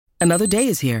Another day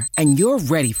is here, and you're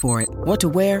ready for it. What to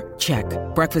wear? Check.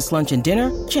 Breakfast, lunch, and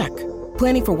dinner? Check.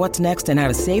 Planning for what's next and how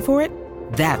to save for it?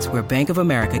 That's where Bank of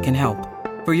America can help.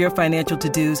 For your financial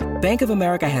to-dos, Bank of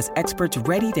America has experts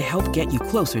ready to help get you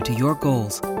closer to your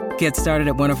goals. Get started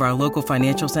at one of our local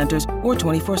financial centers or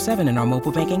 24/7 in our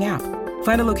mobile banking app.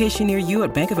 Find a location near you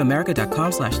at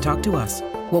bankofamerica.com/talktous.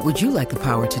 What would you like the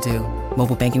power to do?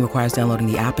 Mobile banking requires downloading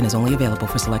the app and is only available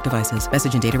for select devices.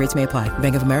 Message and data rates may apply.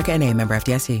 Bank of America N.A., member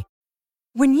FDIC.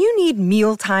 When you need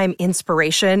mealtime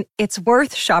inspiration, it's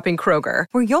worth shopping Kroger,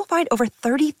 where you'll find over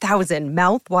 30,000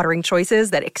 mouth-watering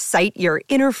choices that excite your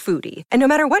inner foodie. And no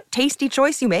matter what tasty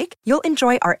choice you make, you'll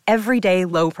enjoy our everyday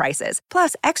low prices,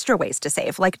 plus extra ways to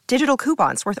save, like digital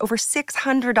coupons worth over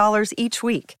 $600 each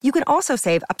week. You can also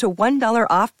save up to $1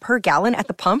 off per gallon at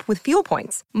the pump with fuel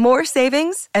points. More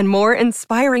savings and more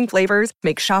inspiring flavors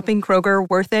make shopping Kroger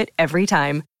worth it every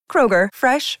time. Kroger,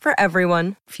 fresh for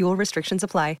everyone. Fuel restrictions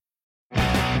apply.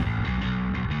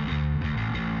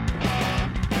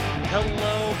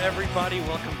 Hello, everybody.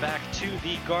 Welcome back to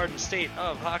the Garden State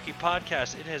of Hockey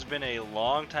podcast. It has been a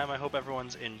long time. I hope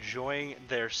everyone's enjoying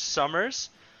their summers.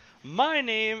 My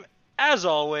name, as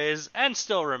always, and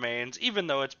still remains, even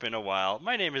though it's been a while,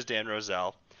 my name is Dan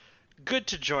Roselle. Good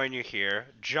to join you here.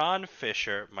 John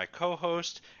Fisher, my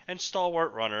co-host and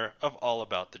stalwart runner of All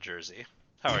About the Jersey.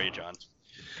 How are you, John?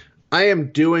 I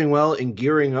am doing well and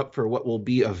gearing up for what will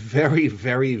be a very,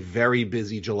 very, very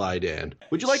busy July, Dan.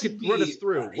 Would you like to run us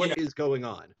through what is going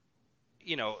on?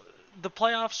 You know, the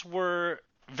playoffs were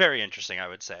very interesting, I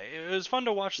would say. It was fun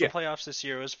to watch the playoffs this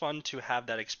year. It was fun to have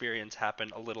that experience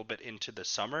happen a little bit into the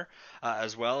summer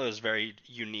as well. It was very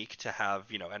unique to have,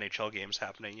 NHL games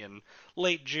happening in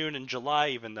late June and July,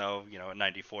 even though, in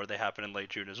 94 they happen in late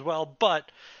June as well.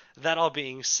 But that all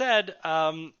being said,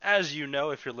 as you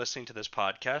know, if you're listening to this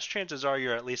podcast, chances are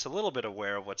you're at least a little bit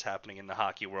aware of what's happening in the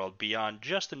hockey world beyond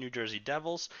just the New Jersey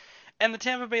Devils. And the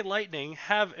Tampa Bay Lightning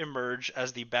have emerged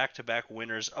as the back-to-back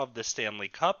winners of the Stanley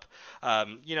Cup.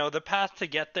 The path to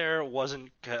get there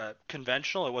wasn't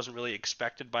conventional. It wasn't really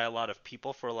expected by a lot of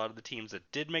people for a lot of the teams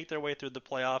that did make their way through the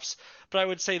playoffs. But I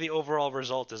would say the overall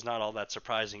result is not all that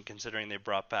surprising, considering they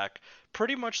brought back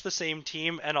pretty much the same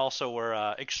team and also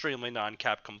were extremely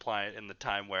non-cap compliant in the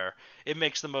time where it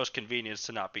makes the most convenience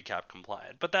to not be cap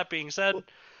compliant. But that being said,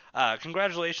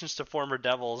 congratulations to former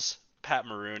Devils Pat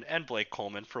Maroon and Blake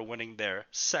Coleman for winning their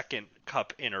second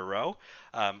cup in a row.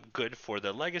 Good for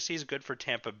their legacies, good for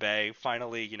Tampa Bay.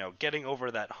 Finally, getting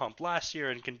over that hump last year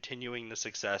and continuing the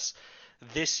success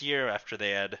this year after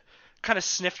they had kind of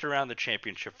sniffed around the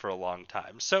championship for a long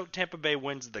time. So Tampa Bay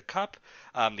wins the cup.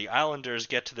 The Islanders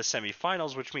get to the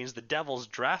semifinals, which means the Devils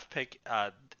draft pick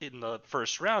in the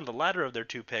first round, the latter of their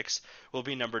two picks, will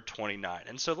be number 29.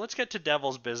 And so let's get to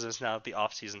Devils business now that the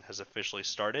offseason has officially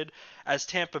started. As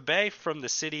Tampa Bay, from the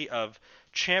city of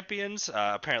champions,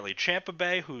 apparently Champa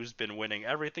Bay, who's been winning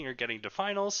everything, are getting to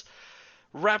finals,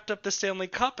 wrapped up the Stanley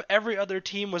Cup. Every other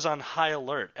team was on high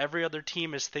alert. Every other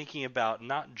team is thinking about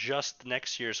not just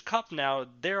next year's Cup now,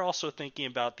 they're also thinking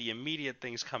about the immediate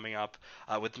things coming up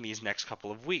within these next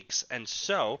couple of weeks. And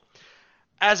so,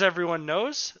 as everyone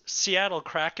knows, Seattle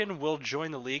Kraken will join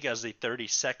the league as the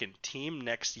 32nd team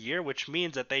next year, which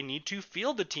means that they need to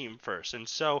field a team first. And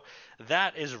so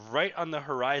that is right on the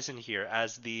horizon here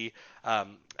as the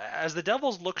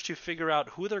Devils look to figure out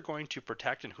who they're going to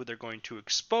protect and who they're going to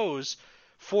expose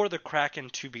for the Kraken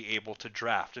to be able to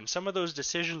draft. And some of those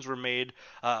decisions were made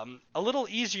a little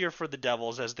easier for the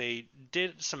Devils as they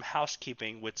did some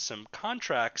housekeeping with some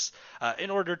contracts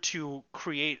in order to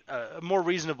create a more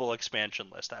reasonable expansion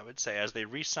list, I would say, as they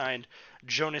re-signed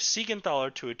Jonas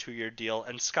Siegenthaler to a 2-year deal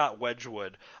and Scott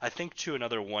Wedgwood, I think, to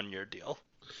another 1-year deal.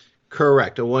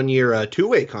 Correct. A 1-year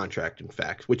two-way contract, in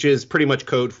fact, which is pretty much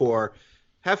code for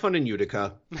have fun in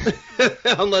Utica,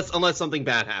 unless something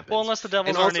bad happens. Well, unless the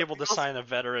Devils aren't able to sign a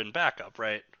veteran backup,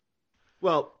 right?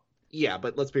 Well, yeah,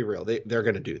 but let's be real. They're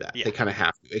going to do that. Yeah. They kind of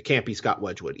have to. It can't be Scott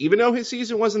Wedgwood. Even though his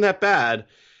season wasn't that bad,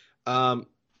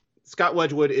 Scott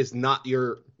Wedgwood is not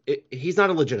he's not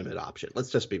a legitimate option.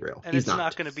 Let's just be real. And he's it's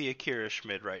not going to be Akira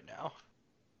Schmid right now.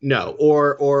 No,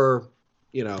 or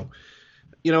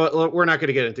we're not going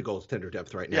to get into goaltender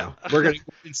depth right now. Yeah.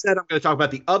 Instead, I'm going to talk about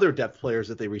the other depth players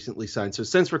that they recently signed. So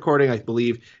since recording, I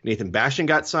believe Nathan Bastian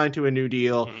got signed to a new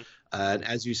deal. Mm-hmm. And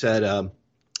as you said,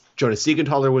 Jonas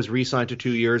Siegenthaler was re-signed to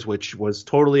 2 years, which was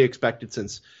totally expected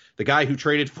since the guy who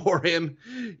traded for him,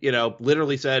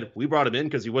 literally said, we brought him in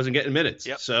because he wasn't getting minutes.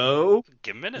 Yep. So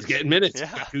give him minutes. He's getting minutes. Yeah.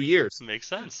 He's got 2 years. Makes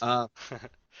sense.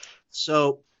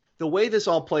 So the way this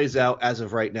all plays out as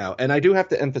of right now, and I do have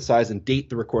to emphasize and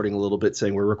date the recording a little bit,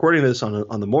 saying we're recording this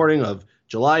on the morning of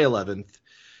July 11th,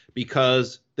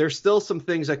 because there's still some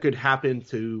things that could happen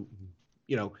to,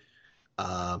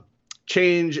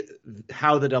 change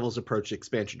how the Devils approach the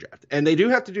expansion draft. And they do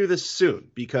have to do this soon,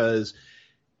 because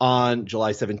on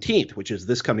July 17th, which is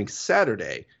this coming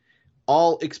Saturday,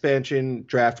 all expansion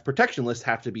draft protection lists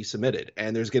have to be submitted.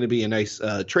 And there's going to be a nice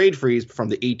trade freeze from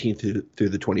the 18th through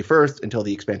the 21st until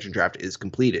the expansion draft is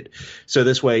completed. So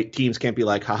this way teams can't be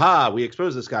like, haha, we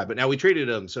exposed this guy, but now we traded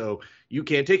him, so you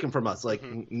can't take him from us. Like,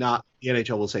 not the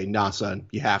NHL will say, nah, son,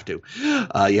 you have to.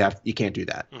 You can't do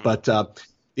that. But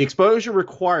the exposure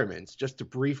requirements, just to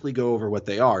briefly go over what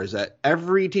they are, is that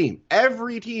every team,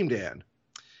 Dan,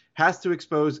 has to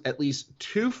expose at least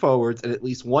 2 forwards and at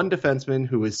least 1 defenseman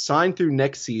who is signed through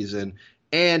next season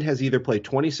and has either played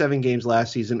 27 games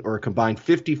last season or a combined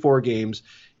 54 games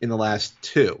in the last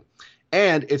 2.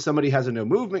 And if somebody has a no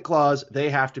movement clause, they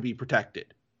have to be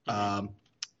protected. And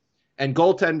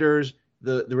goaltenders,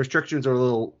 the restrictions are a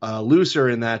little looser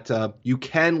in that you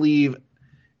can leave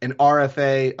an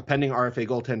RFA, a pending RFA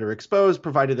goaltender exposed,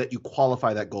 provided that you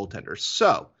qualify that goaltender.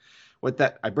 So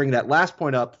I bring that last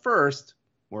point up first,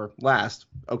 or last,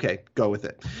 okay, go with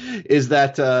it, is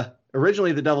that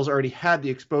originally the Devils already had the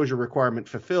exposure requirement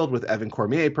fulfilled with Evan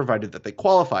Cormier, provided that they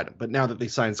qualified him. But now that they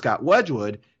signed Scott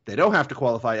Wedgwood, they don't have to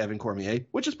qualify Evan Cormier,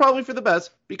 which is probably for the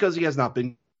best because he has not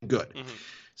been good.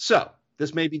 So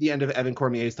this may be the end of Evan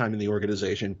Cormier's time in the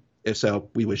organization. If so,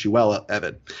 we wish you well,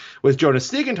 Evan. With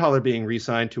Jonas Siegenthaler being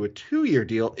re-signed to a 2-year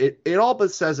deal, it all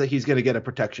but says that he's going to get a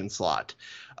protection slot.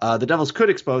 The Devils could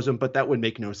expose him, but that would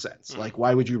make no sense. Like,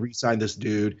 why would you re-sign this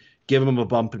dude, give him a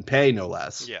bump in pay, no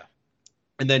less? Yeah.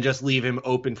 And then just leave him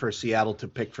open for Seattle to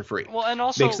pick for free. Well, and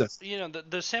also,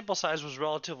 the sample size was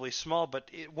relatively small, but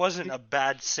it wasn't a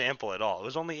bad sample at all. It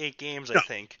was only 8 games, I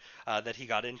think, that he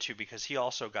got into, because he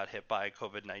also got hit by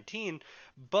COVID-19.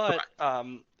 But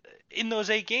in those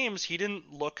 8 games, he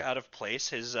didn't look out of place.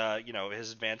 His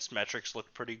advanced metrics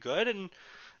looked pretty good, and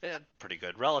pretty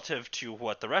good relative to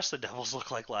what the rest of the Devils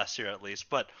looked like last year, at least.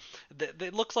 But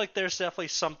it looks like there's definitely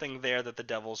something there that the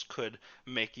Devils could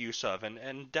make use of,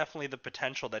 and definitely the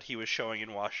potential that he was showing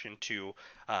in Washington to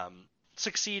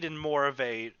succeed in more of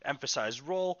a emphasized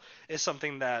role is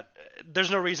something that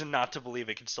there's no reason not to believe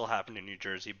it can still happen in New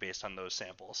Jersey based on those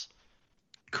samples.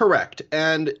 Correct.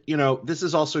 And, this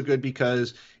is also good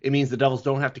because it means the Devils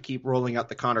don't have to keep rolling out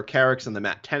the Connor Carricks and the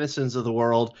Matt Tennysons of the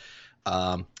world.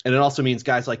 And it also means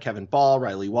guys like Kevin Ball,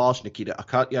 Riley Walsh, Nikita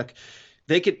Akutyuk,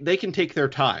 they can take their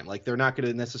time. Like, they're not going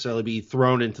to necessarily be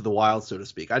thrown into the wild, so to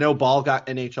speak. I know Ball got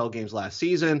NHL games last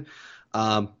season,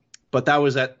 but that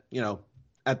was at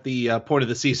the point of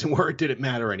the season where it didn't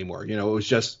matter anymore. It was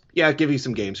just, give you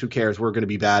some games. Who cares? We're going to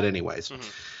be bad anyways.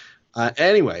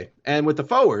 Anyway, and with the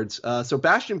forwards, so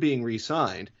Bastian being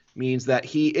re-signed means that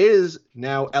he is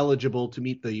now eligible to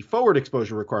meet the forward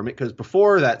exposure requirement, because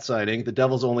before that signing, the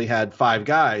Devils only had 5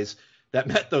 guys that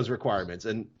met those requirements.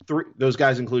 And those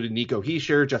guys included Nico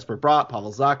Hischier, Jesper Bratt,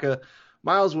 Pavel Zacha,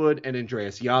 Miles Wood, and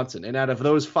Andreas Janssen. And out of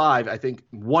those 5, I think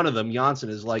one of them, Janssen,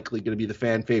 is likely going to be the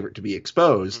fan favorite to be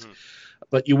exposed.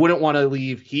 But you wouldn't want to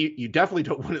leave you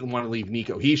definitely wouldn't want to leave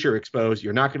Nico Hischier exposed.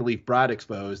 You're not going to leave Bratt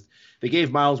exposed. They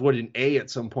gave Miles Wood an A at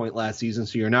some point last season,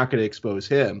 so you're not going to expose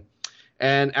him.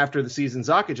 And after the season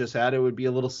Zacha just had, it would be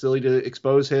a little silly to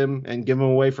expose him and give him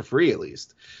away for free at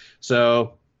least.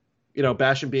 So,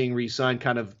 Bastian being re-signed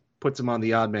kind of puts him on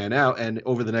the odd man out. And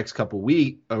over the next couple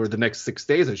weeks, or the next 6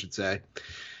 days, I should say,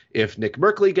 if Nick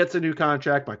Merkley gets a new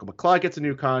contract, Michael McLeod gets a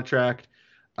new contract,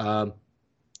 then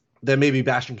maybe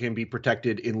Bastian can be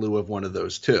protected in lieu of one of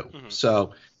those two.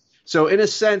 So in a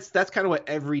sense, that's kind of what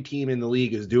every team in the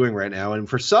league is doing right now. And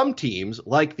for some teams,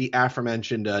 like the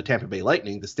aforementioned Tampa Bay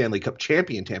Lightning, the Stanley Cup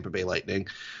champion Tampa Bay Lightning,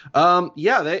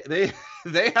 they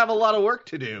have a lot of work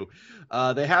to do.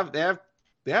 They have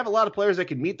a lot of players that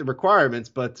can meet the requirements,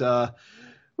 but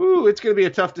it's going to be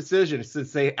a tough decision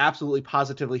since they absolutely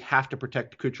positively have to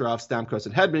protect Kucherov, Stamkos,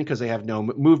 and Hedman because they have no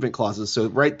movement clauses. So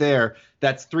right there,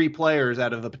 that's 3 players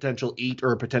out of a potential 8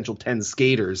 or a potential 10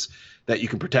 skaters that you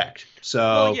can protect.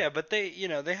 So but they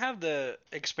have the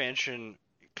expansion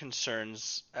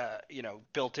concerns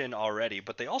built in already,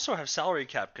 but they also have salary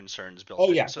cap concerns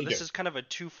built in. So this is kind of a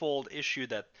twofold issue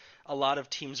that a lot of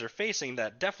teams are facing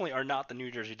that definitely are not the New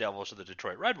Jersey Devils or the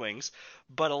Detroit Red Wings,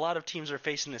 but a lot of teams are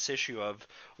facing this issue of,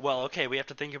 well, okay, we have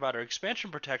to think about our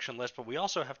expansion protection list, but we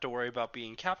also have to worry about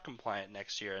being cap compliant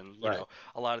next year. And,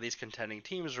 a lot of these contending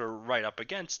teams were right up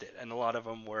against it, and a lot of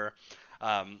them were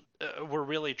were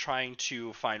really trying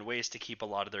to find ways to keep a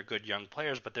lot of their good young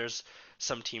players, but there's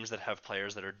some teams that have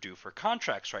players that are due for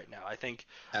contracts right now. I think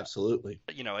absolutely,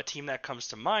 a team that comes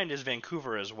to mind is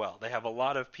Vancouver as well. They have a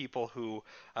lot of people who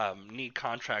need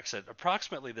contracts at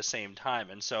approximately the same time,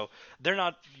 and so they're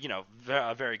not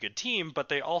a very good team, but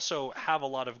they also have a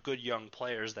lot of good young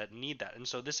players that need that. And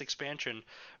so this expansion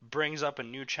brings up a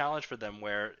new challenge for them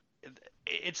where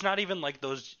it's not even like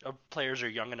those players are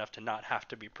young enough to not have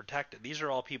to be protected. These are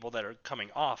all people that are coming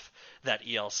off that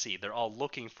ELC. They're all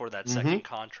looking for that second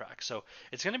contract. So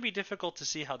it's going to be difficult to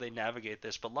see how they navigate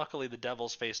this, but luckily the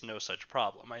Devils face no such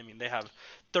problem. I mean, they have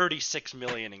 $36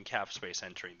 million in cap space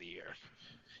entering the year.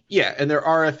 Yeah, and their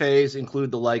RFAs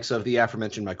include the likes of the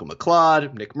aforementioned Michael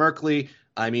McLeod, Nick Merkley.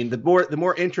 I mean, the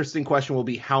more interesting question will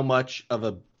be how much of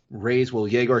a raise will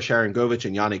Yegor Sharangovich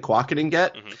and Yanni Kuokkanen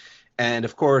get? Mm-hmm. And,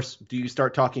 of course, do you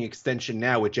start talking extension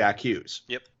now with Jack Hughes?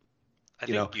 Yep. I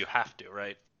think you have to,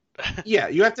 right? Yeah,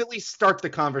 you have to at least start the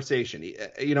conversation.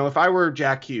 If I were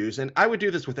Jack Hughes, and I would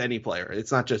do this with any player,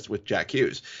 it's not just with Jack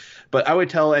Hughes, but I would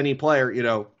tell any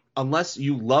player, unless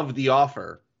you love the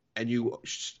offer and you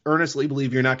earnestly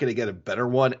believe you're not going to get a better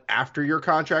one after your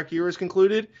contract year is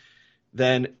concluded,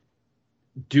 then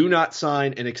do not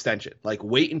sign an extension. Like,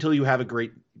 wait until you have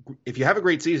if you have a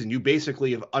great season, you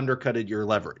basically have undercutted your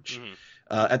leverage.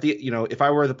 Mm-hmm. If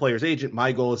I were the player's agent,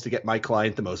 my goal is to get my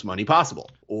client the most money possible,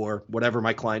 or whatever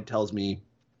my client tells me,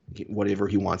 whatever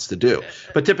he wants to do.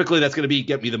 But typically that's going to be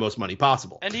get me the most money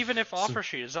possible. And even if offer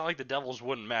sheet, it's not like the Devils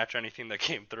wouldn't match anything that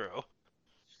came through.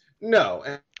 No.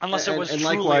 Unless it was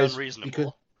truly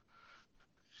unreasonable.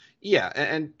 Yeah,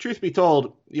 and truth be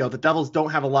told, the Devils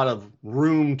don't have a lot of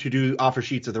room to do offer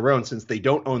sheets of their own since they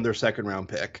don't own their second round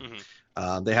pick.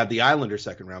 Mm-hmm. They have the Islanders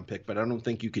second round pick, but I don't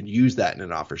think you can use that in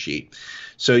an offer sheet.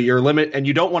 So your limit, and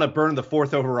you don't want to burn the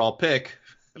 4th overall pick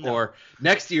or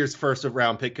next year's first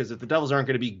round pick, because if the Devils aren't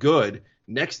going to be good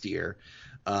next year,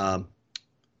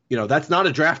 that's not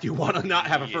a draft you want to not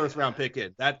have a first round pick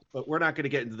in. But we're not going to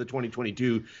get into the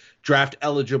 2022 draft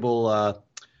eligible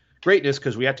greatness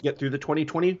because we have to get through the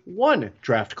 2021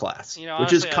 draft class,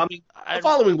 which is coming the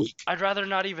following week. I'd rather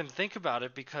not even think about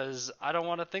it because I don't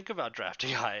want to think about drafting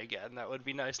high again. That would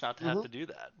be nice not to have to do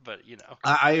that, but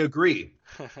I agree.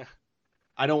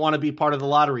 I don't want to be part of the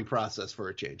lottery process for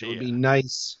a change. It would be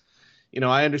nice.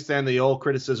 I understand the old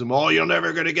criticism, you're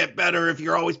never going to get better if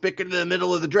you're always picking in the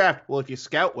middle of the draft. Well, if you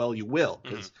scout well, you will,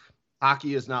 because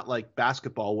hockey is not like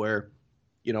basketball where,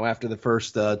 after the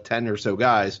first 10 or so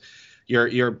guys,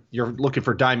 you're looking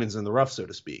for diamonds in the rough, so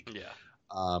to speak.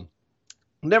 Yeah.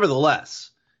 Nevertheless,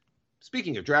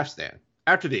 speaking of draft, Stan,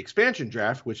 after the expansion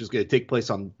draft, which is going to take place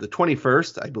on the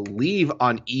 21st, I believe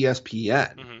on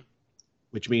ESPN,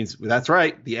 which means that's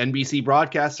right. The NBC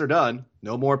broadcasts are done.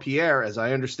 No more Pierre, as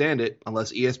I understand it,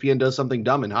 unless ESPN does something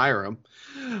dumb and hire him.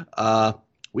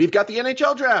 We've got the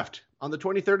NHL draft on the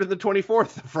 23rd and the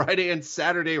 24th, Friday and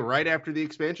Saturday, right after the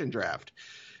expansion draft.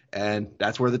 And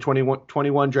that's where the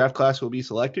 21 draft class will be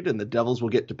selected, and the Devils will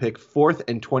get to pick 4th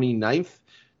and 29th,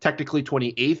 technically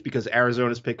 28th because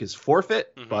Arizona's pick is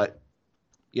forfeit, but,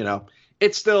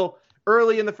 it's still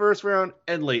early in the first round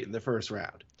and late in the first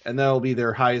round. And that'll be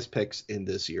their highest picks in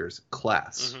this year's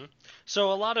class. Mm-hmm.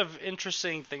 So a lot of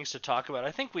interesting things to talk about.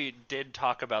 I think we did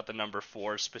talk about the number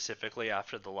 4 specifically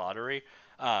after the lottery.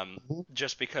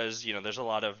 Just because, there's a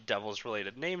lot of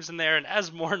Devils-related names in there, and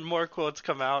as more and more quotes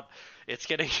come out, it's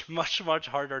getting much, much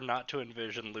harder not to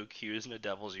envision Luke Hughes in a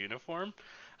Devils uniform,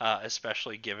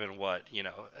 especially given what,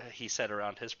 he said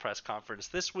around his press conference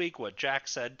this week, what Jack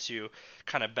said to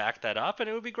kind of back that up, and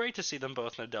it would be great to see them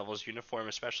both in a Devils uniform,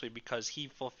 especially because he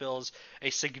fulfills a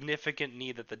significant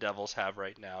need that the Devils have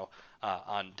right now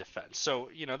on defense. So,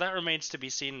 that remains to be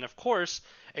seen, and of course,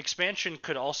 expansion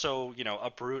could also,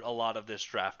 uproot a lot of this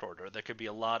draft order. There could be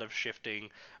a lot of shifting,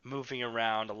 moving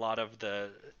around, a lot of the...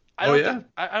 I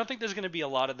don't think there's going to be a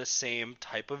lot of the same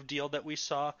type of deal that we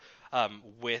saw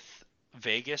with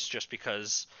Vegas, just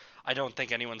because I don't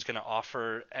think anyone's going to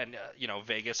offer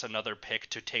Vegas another pick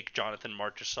to take Jonathan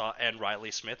Marchessault and Riley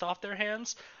Smith off their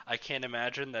hands. I can't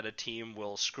imagine that a team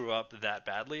will screw up that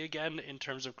badly again in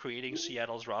terms of creating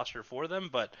Seattle's roster for them.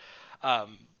 But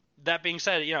that being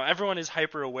said, everyone is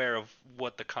hyper aware of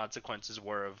what the consequences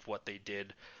were of what they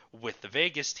did with the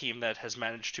Vegas team that has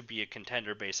managed to be a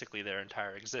contender basically their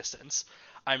entire existence.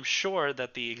 I'm sure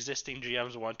that the existing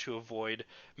GMs want to avoid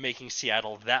making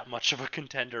Seattle that much of a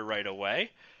contender right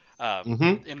away,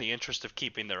 in the interest of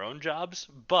keeping their own jobs.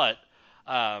 But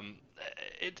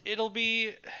it'll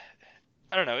be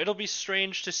I don't know. It'll be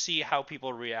strange to see how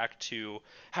people react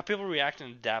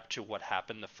and adapt to what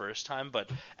happened the first time,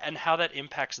 and how that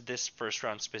impacts this first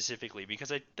round specifically.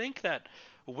 Because I think that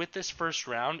with this first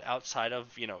round, outside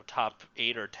of top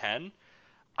 8 or 10,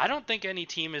 I don't think any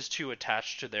team is too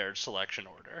attached to their selection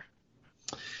order.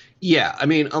 Yeah, I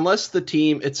mean, unless the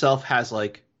team itself has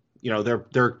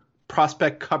their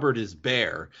prospect cupboard is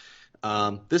bare.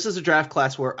 This is a draft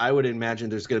class where I would imagine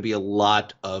there's going to be a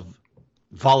lot of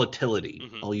volatility.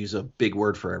 Mm-hmm. I'll use a big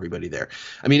word for everybody there.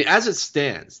 I mean, as it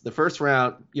stands, the first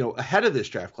round, ahead of this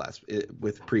draft class,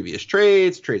 with previous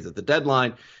trades at the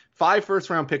deadline, 5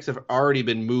 first-round picks have already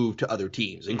been moved to other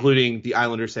teams, including the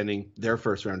Islanders sending their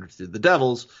first-rounders to the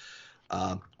Devils,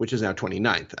 which is now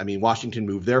 29th. I mean, Washington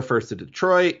moved their first to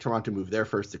Detroit. Toronto moved their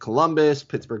first to Columbus.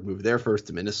 Pittsburgh moved their first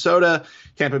to Minnesota.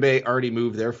 Tampa Bay already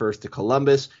moved their first to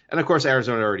Columbus. And, of course,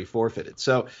 Arizona already forfeited.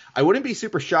 So I wouldn't be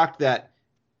super shocked that,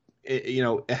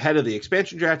 ahead of the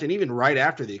expansion draft and even right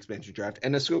after the expansion draft,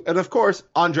 and of course,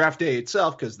 on draft day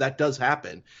itself, because that does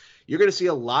happen, you're going to see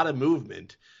a lot of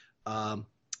movement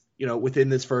within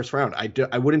this first round.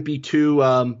 I wouldn't be too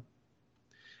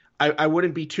I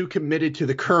wouldn't be too committed to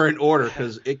the current order,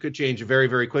 because it could change very,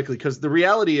 very quickly. Because the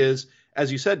reality is,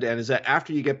 as you said, Dan, is that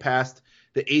after you get past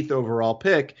the 8th overall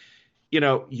pick,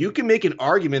 you can make an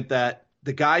argument that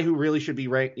the guy who really should be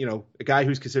ranked, a guy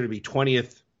who's considered to be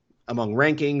 20th among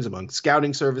rankings, among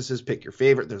scouting services, pick your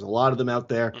favorite, there's a lot of them out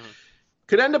there,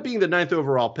 could end up being the 9th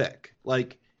overall pick.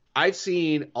 Like, I've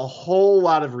seen a whole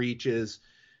lot of reaches,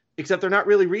 except they're not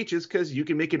really reaches, because you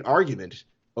can make an argument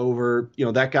over,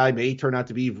 that guy may turn out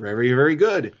to be very, very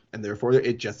good, and therefore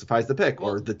it justifies the pick.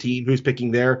 Or the team who's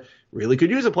picking there really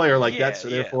could use a player like that, so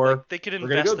therefore like they could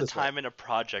invest the time in a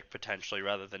project potentially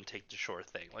rather than take the sure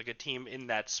thing. Like, a team in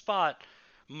that spot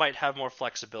might have more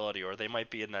flexibility, or they might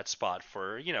be in that spot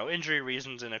for injury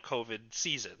reasons in a COVID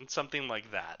season, something like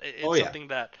that. It's something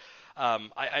that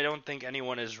I don't think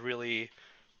anyone is really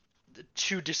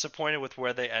too disappointed with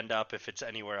where they end up if it's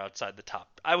anywhere outside the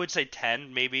top. I would say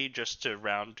 10, maybe, just to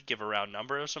give a round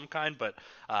number of some kind. But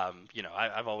I've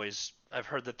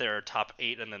heard that there are top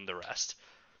 8 and then the rest.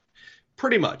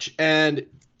 Pretty much, and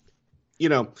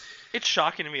it's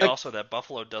shocking to me also that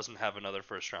Buffalo doesn't have another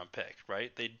first-round pick,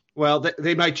 right?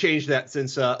 They might change that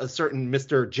since a certain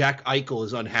Mr. Jack Eichel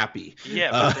is unhappy.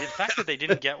 Yeah, but the fact that they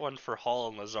didn't get one for Hall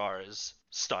and Lazar is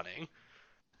stunning.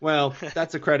 Well,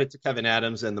 that's a credit to Kevin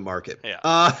Adams and the market.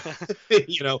 Yeah.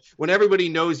 When everybody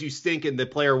knows you stink and the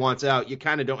player wants out, you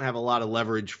kind of don't have a lot of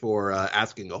leverage for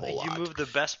asking a whole lot. You move the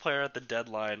best player at the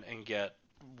deadline and get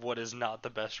what is not the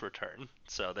best return.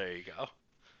 So there you go.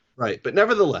 Right. But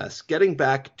nevertheless, getting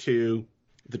back to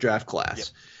the draft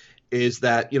class, is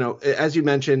that, as you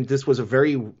mentioned, this was a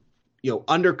very,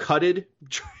 undercutted,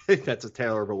 that's a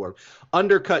terrible word,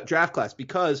 undercut draft class,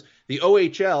 because the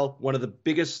OHL, one of the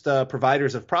biggest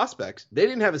providers of prospects, they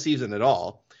didn't have a season at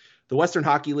all. The Western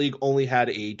Hockey League only had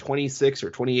a 26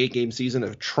 or 28 game season,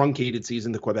 a truncated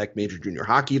season. The Quebec Major Junior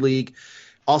Hockey League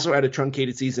also had a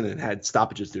truncated season and had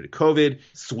stoppages due to COVID.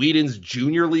 Sweden's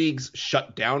junior leagues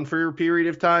shut down for a period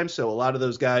of time. So a lot of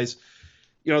those guys,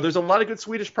 there's a lot of good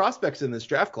Swedish prospects in this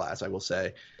draft class, I will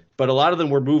say. But a lot of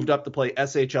them were moved up to play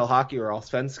SHL hockey or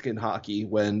Allsvenskan hockey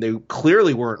when they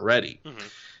clearly weren't ready. Mm-hmm.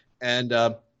 And,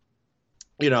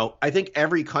 I think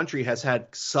every country has had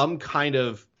some kind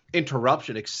of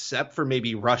interruption except for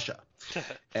maybe Russia.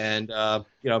 And,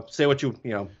 say what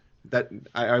that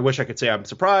I wish I could say I'm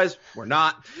surprised. We're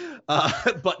not.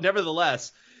 But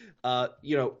nevertheless,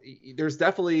 there's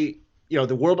definitely,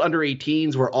 the World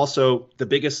Under-18s were also the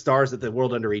biggest stars at the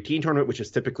World Under-18 tournament, which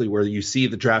is typically where you see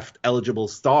the draft eligible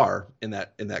star in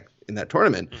that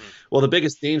tournament. Mm-hmm. Well, the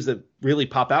biggest names that really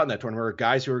pop out in that tournament are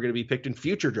guys who are going to be picked in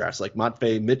future drafts, like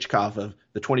Matvei Michkov of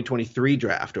the 2023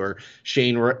 draft, or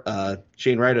Shane Wright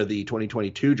of the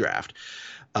 2022 draft.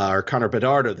 Or Connor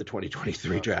Bedard of the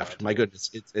 2023 draft. God. My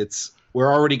goodness, it's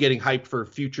we're already getting hyped for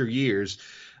future years.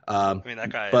 That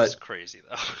guy is crazy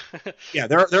though. Yeah,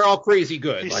 they're all crazy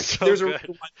good. He's like so there's good. a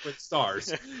reason why they're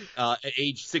stars at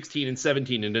age 16 and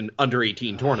 17 in an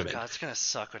under-18 tournament. God, it's gonna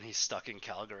suck when he's stuck in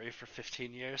Calgary for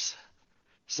 15 years.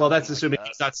 Well, that's assuming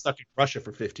he's not stuck in Russia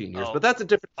for 15 years, but that's a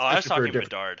different. I was talking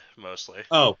Bedard mostly.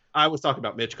 Oh, I was talking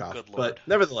about Michkov. Good Lord. But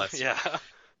nevertheless, yeah.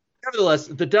 Nevertheless,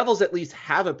 the Devils at least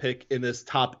have a pick in this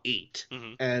top 8,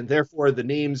 mm-hmm. and therefore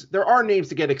there are names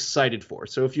to get excited for.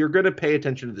 So if you're going to pay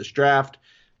attention to this draft,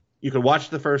 you can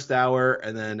watch the first hour,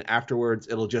 and then afterwards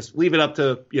it'll just leave it up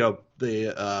to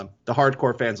the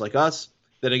hardcore fans like us.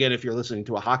 Then again, if you're listening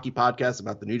to a hockey podcast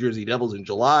about the New Jersey Devils in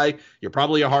July, you're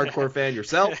probably a hardcore fan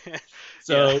yourself.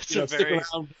 So stick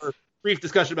around for a brief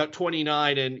discussion about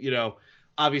 29 and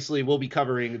obviously we'll be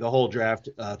covering the whole draft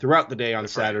throughout the day on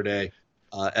Saturday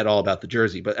at All About the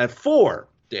Jersey. But at 4,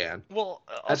 Dan. Well,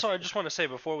 also I just want to say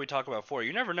before we talk about 4,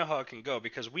 you never know how it can go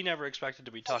because we never expected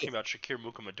to be talking about Shakir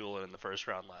Mukhamadullin in the first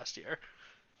round last year.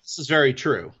 This is very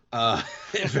true.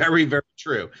 Very, very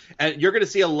true. And you're going to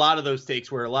see a lot of those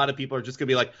takes where a lot of people are just going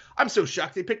to be like, I'm so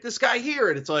shocked they picked this guy here.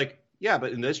 And it's like, yeah,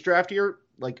 but in this draft here,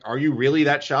 like, are you really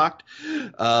that shocked?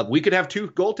 We could have 2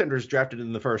 goaltenders drafted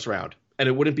in the first round, and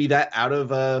it wouldn't be that out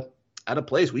of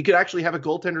place. We could actually have a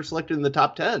goaltender selected in the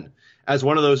top 10 as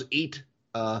one of those 8,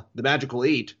 the magical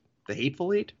 8, the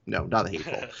hateful 8? No, not the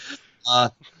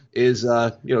hateful. Is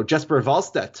Jesper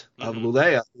Wallstedt of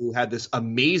Luleå, who had this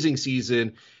amazing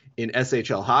season in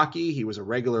SHL hockey. He was a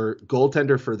regular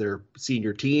goaltender for their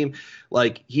senior team.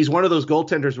 Like, he's one of those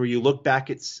goaltenders where you look back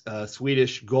at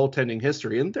Swedish goaltending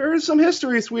history, and there is some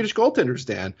history of Swedish goaltenders,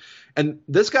 Dan. And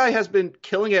this guy has been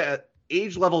killing it at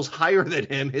age levels higher than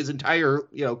him his entire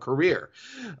career.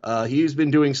 He's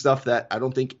been doing stuff that I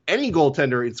don't think any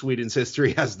goaltender in Sweden's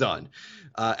history has done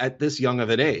at this young of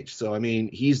an age. So, I mean,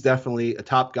 he's definitely a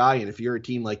top guy. And if you're a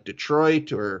team like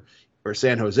Detroit or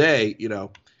San Jose,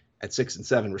 at 6 and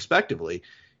 7 respectively,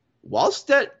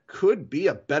 Wallstedt could be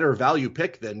a better value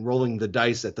pick than rolling the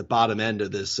dice at the bottom end of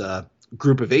this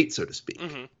group of 8, so to speak.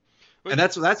 And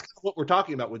that's kind of what we're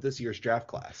talking about with this year's draft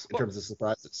class in terms of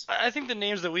surprises. I think the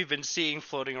names that we've been seeing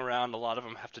floating around, a lot of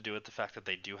them have to do with the fact that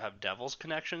they do have Devils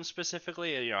connections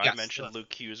specifically. Yes, I mentioned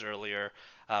Luke Hughes earlier.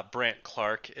 Brant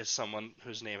Clark is someone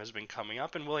whose name has been coming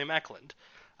up, and William Eklund.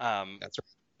 That's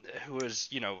right. Who is,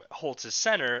 holds his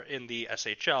center in the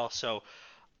SHL. So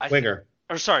Winger.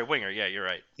 Winger. Yeah, you're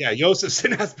right. Yeah,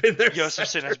 Josefsson has been their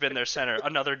Josefsson has been their center.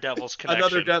 Another Devils connection.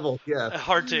 Another Devil, yeah.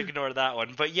 Hard to ignore that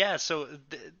one. But yeah, so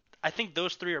I think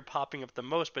those 3 are popping up the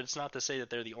most, but it's not to say that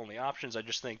they're the only options. I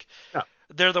just think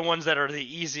they're the ones that are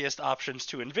the easiest options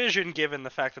to envision, given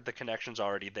the fact that the connection's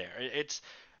already there.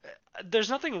 There's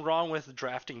nothing wrong with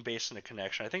drafting based on a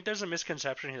connection. I think there's a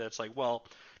misconception here that's like, well,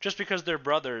 just because they're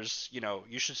brothers,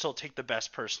 you should still take the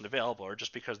best person available, or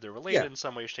just because they're related in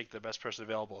some way, you should take the best person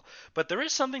available. But there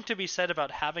is something to be said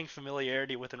about having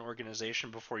familiarity with an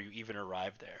organization before you even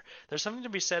arrive there. There's something to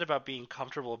be said about being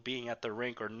comfortable being at the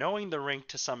rink or knowing the rink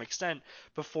to some extent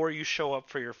before you show up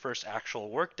for your first actual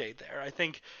workday there. I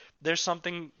think there's some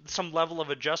level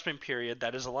of adjustment period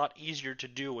that is a lot easier to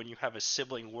do when you have a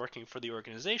sibling working for the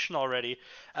organization already,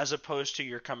 as opposed to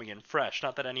you're coming in fresh.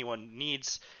 Not that anyone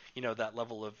needs, that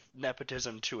level of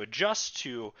nepotism to adjust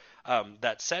to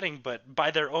that setting, but by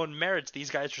their own merits,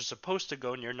 these guys are supposed to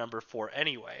go near number 4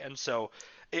 anyway. And so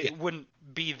it wouldn't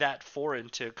be that foreign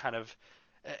to kind of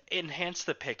enhance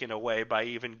the pick in a way by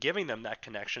even giving them that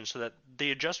connection, so that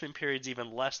the adjustment period's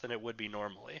even less than it would be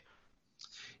normally.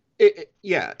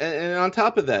 And on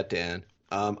top of that, Dan,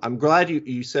 I'm glad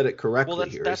you said it correctly. Well,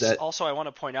 here. That's also, I want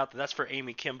to point out that's for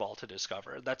Amy Kimball to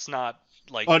discover. That's not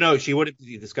like. Oh no, she wouldn't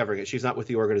be discovering it. She's not with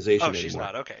the organization anymore. Oh, she's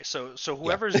not. Okay, so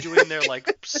whoever's doing their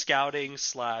scouting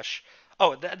 /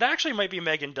 that actually might be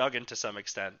Megan Duggan to some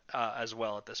extent as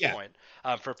well at this point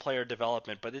for player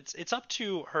development. But it's up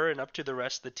to her and up to the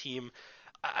rest of the team.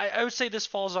 I would say this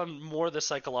falls on more the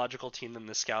psychological team than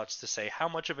the scouts to say how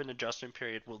much of an adjustment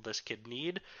period will this kid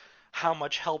need, how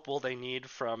much help will they need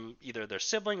from either their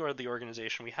sibling or the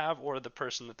organization we have or the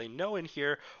person that they know in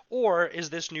here, or is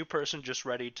this new person just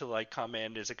ready to come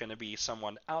in? Is it going to be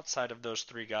someone outside of those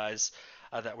 3 guys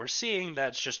that we're seeing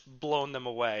that's just blown them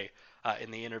away in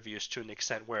the interviews to an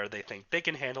extent where they think they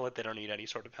can handle it, they don't need any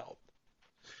sort of help?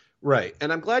 Right,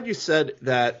 and I'm glad you said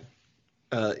that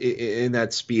in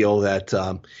that spiel that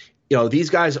these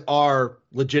guys are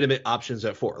legitimate options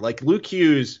at 4. Like Luke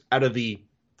Hughes out of the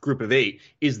group of 8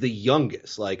 is the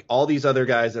youngest. Like all these other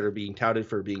guys that are being touted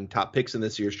for being top picks in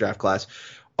this year's draft class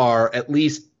are at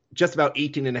least just about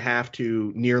 18 and a half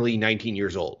to nearly 19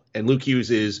 years old. And Luke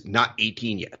Hughes is not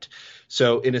 18 yet.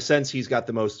 So in a sense, he's got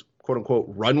the most quote unquote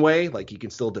runway. Like he can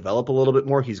still develop a little bit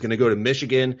more. He's going to go to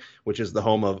Michigan, which is the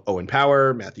home of Owen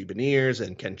Power, Matthew Beniers,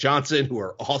 and Kent Johnson, who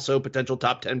are also potential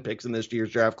top 10 picks in this year's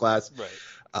draft class.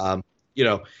 Right.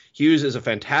 Hughes is a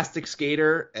fantastic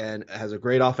skater and has a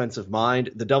great offensive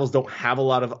mind. The Devils don't have a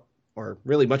lot of, or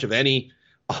really much of any,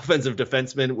 offensive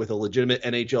defensemen with a legitimate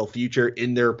NHL future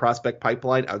in their prospect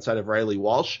pipeline outside of Riley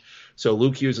Walsh. So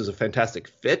Luke Hughes is a fantastic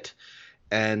fit.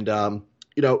 And,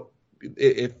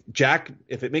 if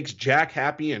it makes Jack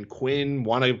happy and Quinn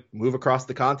want to move across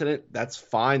the continent, that's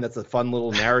fine. That's a fun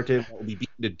little narrative that will be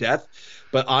beaten to death.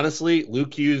 But honestly,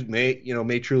 Luke Hughes may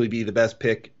truly be the best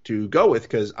pick to go with,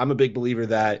 because I'm a big believer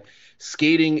that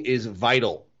skating is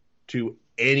vital to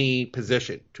any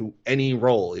position, to any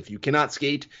role. If you cannot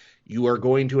skate, you are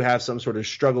going to have some sort of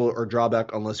struggle or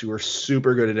drawback unless you are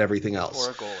super good at everything else.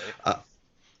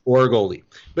 Or a goalie.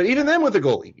 But even then with a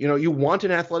goalie, you want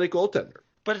an athletic goaltender.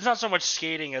 But it's not so much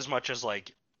skating as much as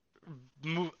like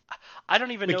I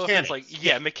don't even know if it's like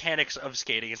mechanics of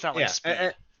skating. It's not like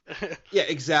speed. Yeah,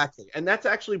 exactly. And that's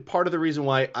actually part of the reason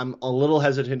why I'm a little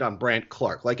hesitant on Brandt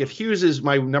Clarke. Like if Hughes is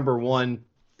my number one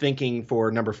thinking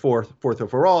for number fourth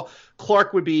overall,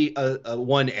 Clarke would be a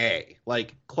 1A.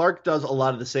 Like Clarke does a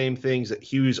lot of the same things that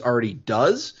Hughes already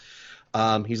does.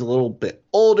 He's a little bit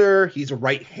older. He's a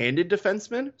right-handed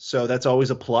defenseman, so that's always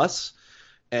a plus.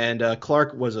 And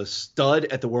Clarke was a stud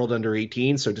at the World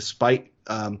Under-18. So despite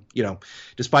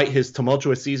his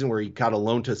tumultuous season where he got a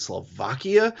loan to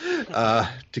Slovakia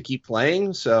to keep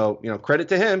playing, so credit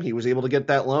to him, he was able to get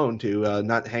that loan to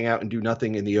not hang out and do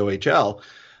nothing in the OHL.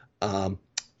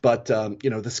 But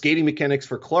the skating mechanics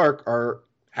for Clarke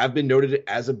have been noted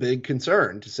as a big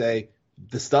concern, to say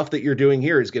the stuff that you're doing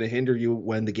here is going to hinder you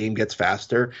when the game gets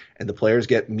faster and the players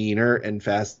get meaner and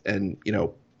fast and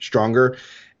stronger.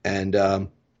 And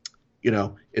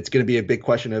it's going to be a big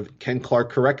question of, can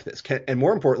Clarke correct this? And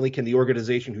more importantly, can the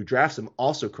organization who drafts him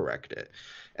also correct it?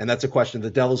 And that's a question the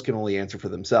Devils can only answer for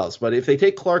themselves. But if they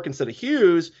take Clarke instead of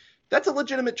Hughes, that's a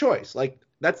legitimate choice. Like,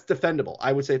 that's defendable.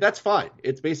 I would say that's fine.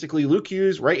 It's basically Luke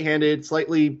Hughes, right-handed,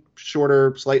 slightly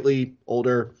shorter, slightly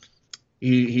older.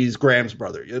 He's Graham's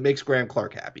brother. It makes Graham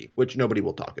Clarke happy, which nobody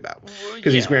will talk about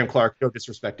because he's Graham Clarke. No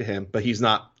disrespect to him, but he's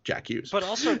not Jack Hughes. But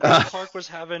also, Graham Clarke was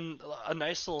having a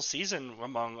nice little season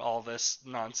among all this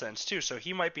nonsense too. So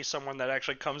he might be someone that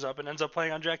actually comes up and ends up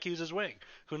playing on Jack Hughes' wing.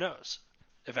 Who knows?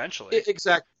 Eventually.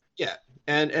 Exactly. Yeah.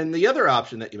 And the other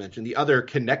option that you mentioned, the other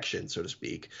connection, so to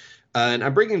speak, and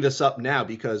I'm bringing this up now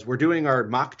because we're doing our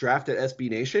mock draft at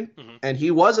SB Nation, and he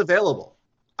was available.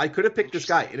 I could have picked this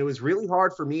guy, and it was really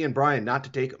hard for me and Brian not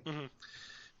to take him.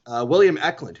 William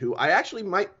Eklund, who I actually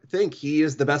might think he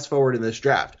is the best forward in this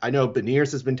draft. I know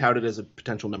Beniers has been touted as a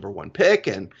potential number one pick,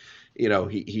 and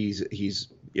he's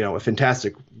a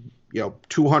fantastic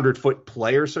 200-foot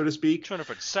player, so to speak.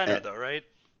 200-foot center, though, right?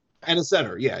 And a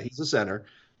center, yeah, he's a center.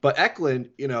 But Eklund,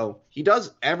 he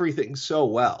does everything so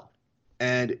well.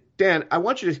 And Dan, I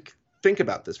want you to think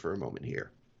about this for a moment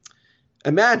here.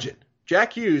 Imagine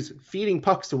Jack Hughes feeding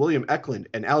pucks to William Eklund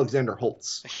and Alexander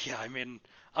Holtz. Yeah, I mean,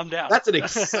 I'm down. That's an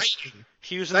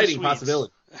exciting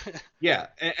possibility. Yeah,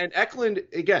 and Eklund,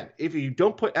 again, if you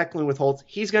don't put Eklund with Holtz,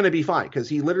 he's going to be fine because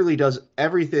he literally does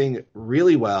everything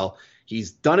really well. He's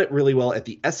done it really well at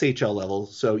the SHL level.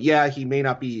 So, yeah, he may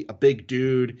not be a big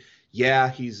dude.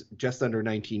 Yeah, he's just under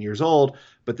 19 years old.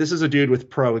 But this is a dude with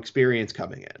pro experience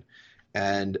coming in.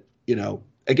 And,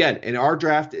 again, in our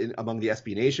draft, among the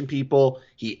SB Nation people,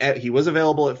 he was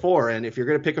available at 4. And if you're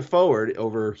going to pick a forward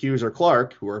over Hughes or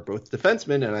Clarke, who are both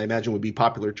defensemen, and I imagine would be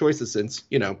popular choices since,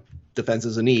 defense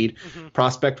is a need,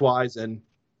 prospect-wise and,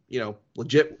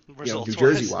 legit, New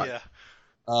Jersey-wise.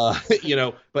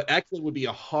 Yeah. But Eklund would be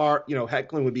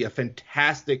Eklund would be a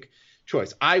fantastic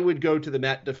choice. I would go to the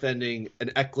mat defending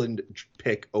an Eklund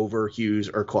pick over Hughes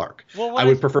or Clarke. Well, I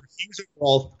would prefer Hughes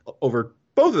over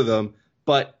both of them,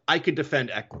 but I could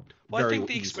defend Eklund. Well, I think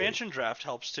the expansion draft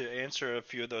helps to answer a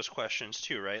few of those questions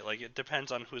too, right? Like, it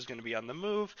depends on who's going to be on the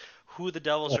move, who the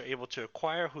Devils are able to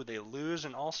acquire, who they lose,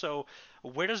 and also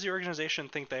where does the organization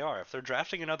think they are? If they're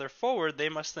drafting another forward, they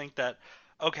must think that,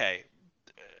 okay,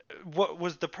 what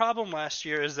was the problem last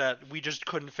year is that we just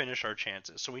couldn't finish our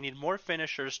chances. So we need more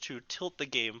finishers to tilt the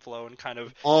game flow and kind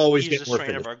of always ease the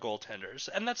strain of our goaltenders.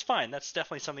 And that's fine. That's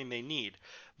definitely something they need.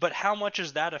 But how much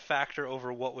is that a factor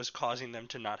over what was causing them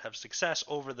to not have success,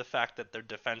 over the fact that their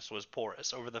defense was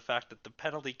porous, over the fact that the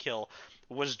penalty kill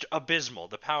was abysmal?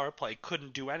 The power play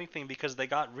couldn't do anything because they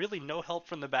got really no help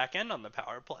from the back end on the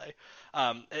power play.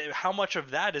 How much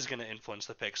of that is going to influence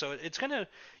the pick? So it's going to,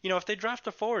 if they draft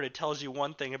a forward, it tells you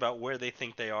one thing about where they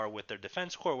think they are with their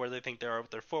defense core, where they think they are with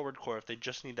their forward core. If they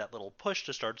just need that little push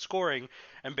to start scoring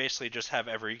and basically just have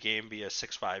every game be a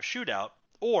 6-5 shootout,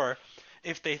 or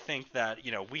if they think that,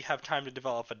 we have time to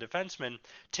develop a defenseman,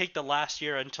 take the last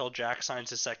year until Jack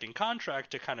signs his second contract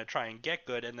to kind of try and get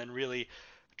good, and then really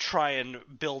try and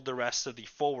build the rest of the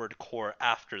forward core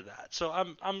after that. So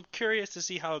I'm curious to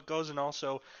see how it goes, and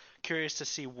also curious to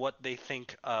see what they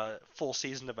think a full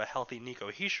season of a healthy Nico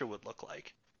Hischier would look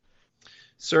like.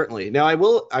 Certainly. Now, I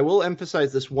will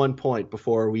emphasize this one point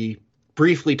before we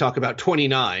briefly talk about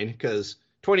 29, because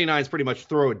 29 is pretty much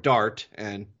throw a dart,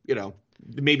 and,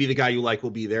 maybe the guy you like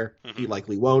will be there. He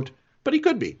likely won't, but he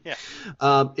could be.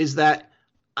 Yeah. Is that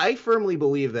I firmly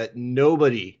believe that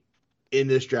nobody in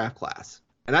this draft class,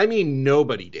 and I mean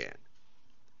nobody, Dan,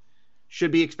 should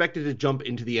be expected to jump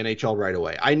into the NHL right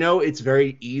away. I know it's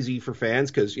very easy for fans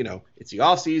because, it's the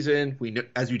offseason. We know,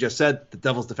 as you just said, the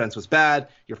Devils' defense was bad.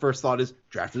 Your first thought is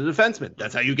draft a defenseman.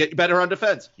 That's how you get better on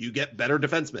defense. You get better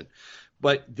defensemen.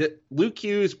 But Luke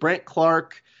Hughes, Brent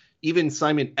Clark, even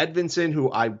Simon Edvinsson,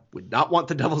 who I would not want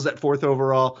the Devils at 4th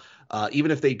overall,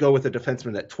 even if they go with a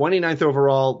defenseman at 29th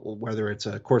overall, whether it's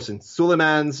Corson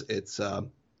Sulemans,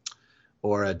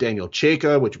 or Daniel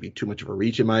Chayka, which would be too much of a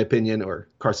reach in my opinion, or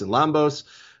Carson Lambos.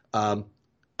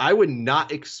 I would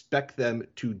not expect them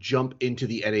to jump into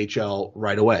the NHL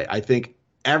right away. I think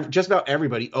just about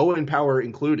everybody, Owen Power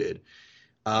included,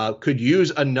 could use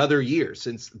another year,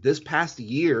 since this past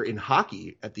year in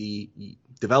hockey at the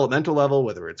developmental level,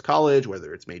 whether it's college,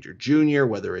 whether it's major junior,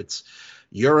 whether it's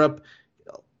Europe,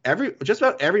 just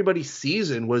about everybody's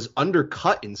season was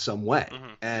undercut in some way.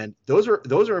 And those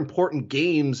are important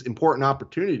games, important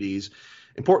opportunities,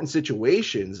 important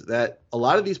situations that a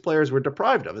lot of these players were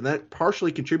deprived of. And that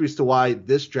partially contributes to why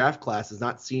this draft class is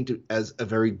not seen as a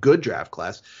very good draft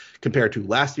class compared to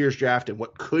last year's draft and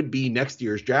what could be next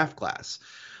year's draft class.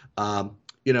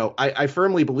 I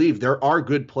firmly believe there are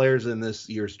good players in this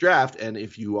year's draft. And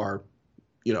if you are,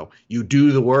 you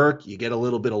do the work, you get a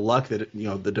little bit of luck that,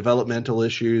 the developmental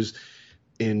issues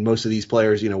in most of these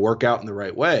players, work out in the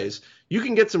right ways, you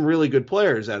can get some really good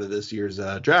players out of this year's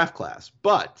draft class.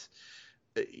 But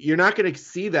you're not going to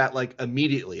see that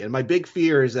immediately. And my big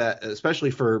fear is that,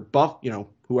 especially for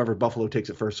whoever Buffalo takes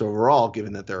at 1st overall,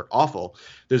 given that they're awful,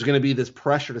 there's going to be this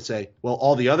pressure to say, well,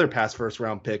 all the other past 1st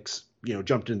round picks,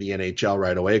 jumped into the NHL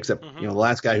right away, except, the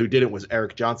last guy who did it was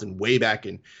Eric Johnson way back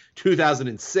in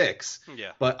 2006.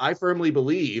 Yeah. But I firmly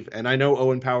believe, and I know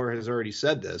Owen Power has already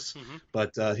said this,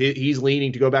 but he's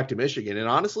leaning to go back to Michigan. And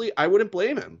honestly, I wouldn't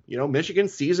blame him.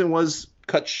 Michigan's season was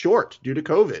cut short due to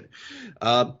COVID.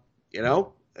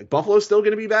 Buffalo's still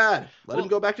going to be bad. Let him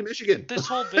go back to Michigan. This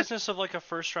whole business of a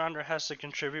first rounder has to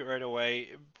contribute right away.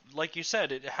 Like you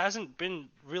said, it hasn't been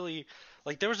really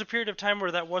there was a period of time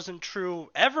where that wasn't true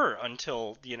ever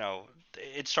until,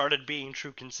 it started being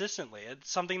true consistently. It's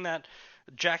something that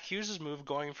Jack Hughes' move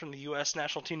going from the U.S.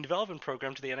 National Team Development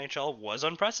Program to the NHL was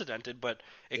unprecedented, but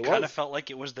it kind of felt like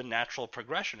it was the natural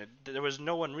progression. There was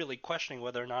no one really questioning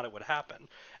whether or not it would happen.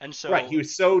 And so, right, he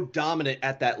was so dominant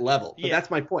at that level. But that's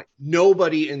my point.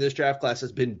 Nobody in this draft class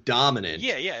has been dominant.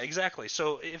 Yeah, exactly.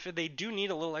 So if they do need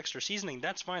a little extra seasoning,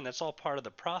 that's fine. That's all part of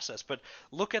the process. But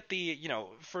look at the,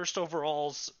 first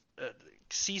overalls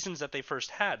seasons that they first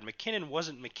had. McKinnon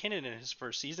wasn't McKinnon in his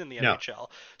first season in the NHL.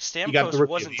 Stamkos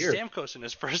wasn't Stamkos in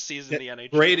his first season in the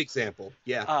NHL. Great example.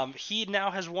 Yeah. He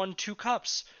now has won 2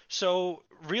 cups. So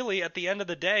really, at the end of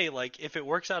the day, if it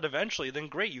works out eventually, then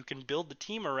great. You can build the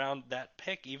team around that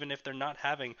pick, even if they're not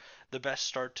having the best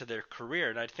start to their career.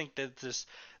 And I think that there's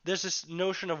this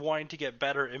notion of wanting to get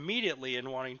better immediately and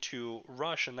wanting to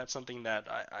rush, and that's something that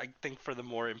I think for the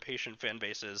more impatient fan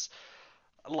bases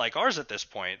like ours at this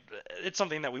point, it's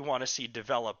something that we want to see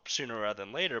develop sooner rather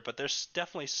than later. But there's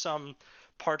definitely some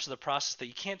parts of the process that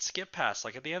you can't skip past.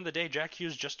 At the end of the day, Jack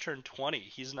Hughes just turned 20.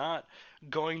 He's not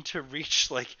going to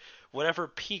reach whatever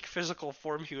peak physical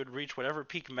form he would reach, whatever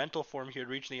peak mental form he would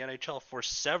reach in the NHL for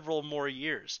several more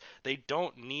years. They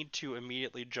don't need to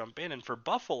immediately jump in. And for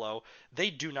Buffalo,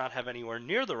 they do not have anywhere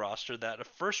near the roster that a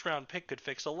first round pick could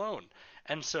fix alone.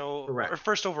 And so, correct, or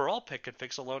first overall pick could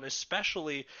fix alone,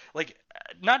 especially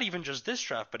not even just this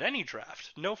draft, but any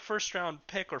draft. No first round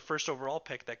pick or first overall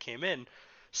pick that came in,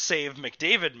 save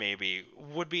McDavid maybe,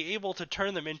 would be able to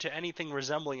turn them into anything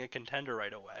resembling a contender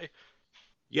right away.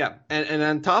 Yeah, and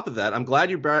on top of that, I'm glad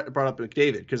you brought up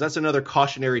McDavid, because that's another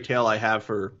cautionary tale I have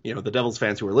for the Devils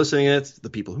fans who are listening to it, the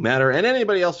people who matter, and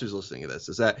anybody else who's listening to this,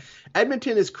 is that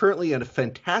Edmonton is currently in a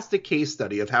fantastic case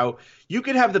study of how you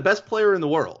could have the best player in the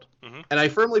world. And I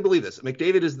firmly believe this.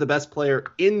 McDavid is the best player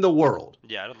in the world.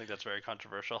 Yeah, I don't think that's very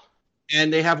controversial.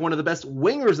 And they have one of the best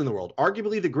wingers in the world,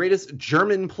 arguably the greatest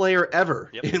German player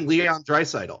ever in Leon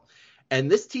Draisaitl.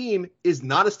 And this team is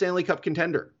not a Stanley Cup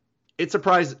contender. It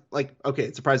surprised,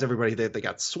 it surprised everybody that they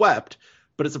got swept,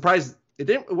 but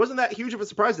it wasn't that huge of a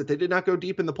surprise that they did not go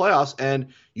deep in the playoffs. And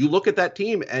you look at that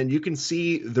team and you can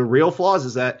see the real flaws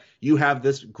is that you have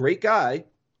this great guy,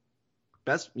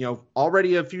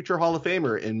 already a future Hall of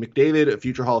Famer in McDavid, a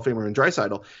future Hall of Famer in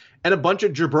Draisaitl, and a bunch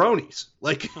of jabronis.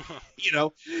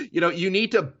 You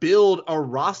need to build a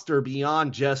roster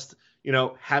beyond just,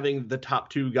 having the top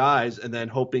 2 guys and then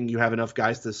hoping you have enough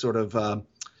guys to sort of,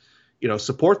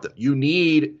 support them. You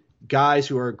need guys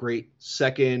who are great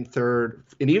second, third,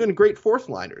 and even great fourth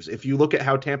liners. If you look at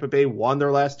how Tampa Bay won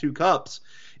their last 2 cups,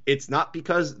 it's not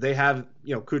because they have,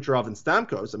 Kucherov and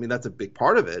Stamkos. I mean, that's a big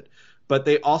part of it. but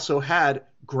they also had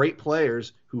great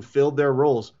players who filled their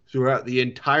roles throughout the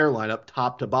entire lineup,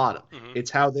 top to bottom. Mm-hmm.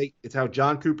 It's how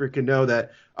John Cooper can know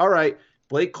that, all right,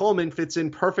 Blake Coleman fits in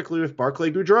perfectly with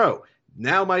Barclay Goodrow.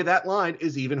 Now that line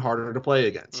is even harder to play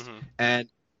against. Mm-hmm. And,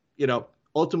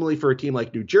 ultimately for a team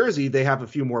like New Jersey, they have a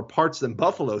few more parts than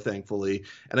Buffalo, thankfully.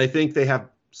 And I think they have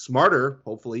smarter,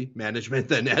 hopefully, management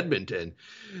than Edmonton.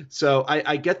 So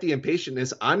I get the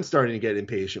impatientness. I'm starting to get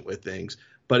impatient with things.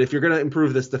 But if you're going to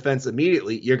improve this defense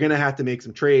immediately, you're going to have to make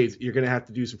some trades. You're going to have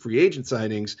to do some free agent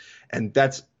signings. And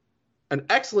that's an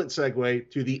excellent segue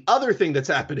to the other thing that's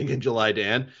happening in July,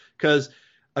 Dan, because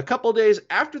a couple days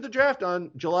after the draft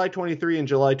on July 23 and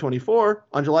July 24,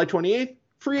 on July 28th,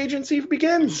 free agency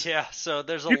begins. Yeah, so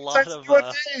there's a lot of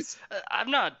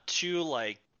I'm not too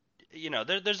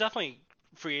there's definitely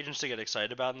free agents to get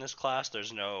excited about in this class.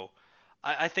 There's no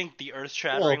I think the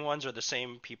earth-shattering ones are the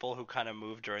same people who kind of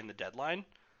moved during the deadline.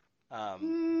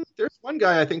 There's one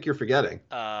guy I think you're forgetting.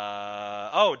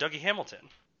 Dougie Hamilton.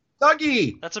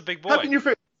 Dougie! That's a big boy. How can you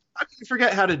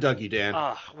forget how to Dougie, Dan?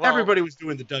 Everybody was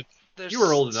doing the Dougie. You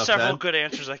were old enough then. Several good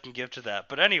answers I can give to that.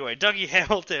 But anyway, Dougie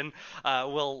Hamilton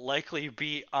will likely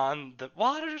be on the...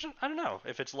 Well, I don't know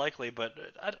if it's likely, but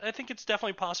I think it's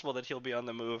definitely possible that he'll be on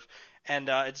the move. And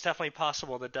it's definitely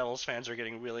possible that Devils fans are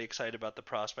getting really excited about the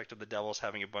prospect of the Devils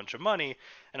having a bunch of money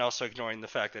and also ignoring the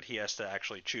fact that he has to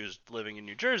actually choose living in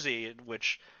New Jersey,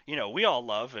 which, we all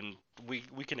love and we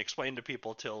can explain to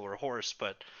people till we're hoarse.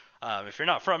 But if you're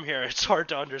not from here, it's hard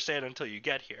to understand until you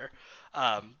get here.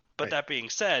 But that being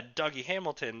said, Dougie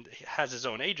Hamilton has his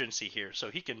own agency here,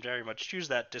 so he can very much choose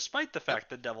that, despite the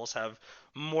fact that Devils have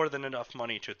more than enough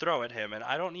money to throw at him. And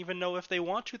I don't even know if they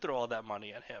want to throw all that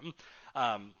money at him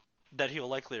that he'll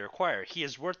likely require. He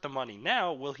is worth the money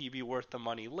now. Will he be worth the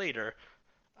money later?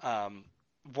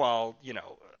 While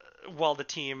the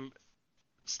team's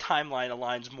timeline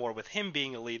aligns more with him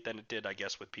being elite than it did, I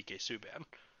guess, with PK Subban.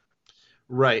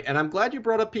 Right, and I'm glad you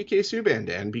brought up PK Subban,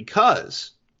 Dan,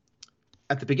 because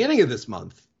at the beginning of this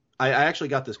month, I actually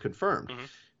got this confirmed.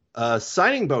 Mm-hmm.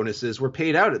 Signing bonuses were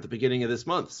paid out at the beginning of this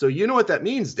month. So you know what that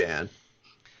means, Dan.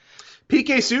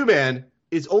 PK Subban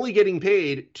is only getting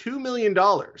paid $2 million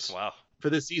for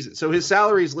this season. So his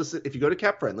salary is listed, if you go to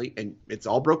Cap Friendly, and it's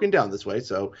all broken down this way.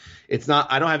 So it's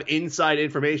not, I don't have inside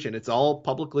information. It's all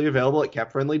publicly available at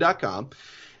capfriendly.com.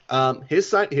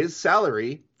 His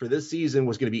salary for this season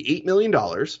was going to be $8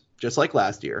 million, just like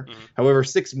last year. Mm-hmm. However,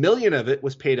 $6 million of it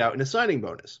was paid out in a signing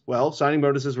bonus. Well, signing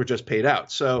bonuses were just paid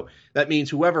out. So that means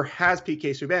whoever has PK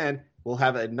Subban will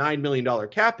have a $9 million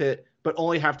cap hit, but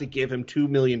only have to give him $2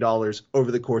 million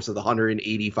over the course of the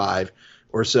 185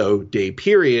 or so day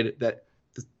period that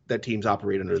teams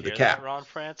operate under the cap. That, Ron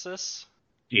Francis?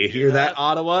 Do you hear that,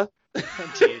 Ottawa? do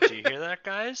you hear that,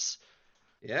 guys?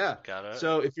 Yeah.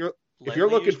 So if you're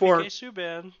looking for PK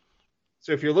Subban.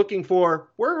 So if you're looking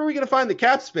for where are we going to find the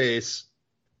cap space?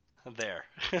 There.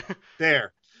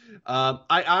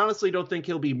 I honestly don't think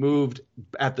he'll be moved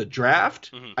at the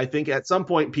draft. Mm-hmm. I think at some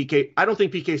point I don't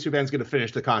think PK Subban's going to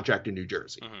finish the contract in New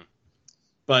Jersey. Mm-hmm.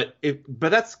 But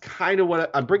that's kind of what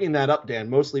I'm bringing that up,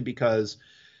 Dan, mostly because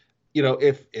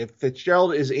if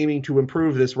Fitzgerald is aiming to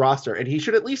improve this roster, and he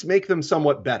should at least make them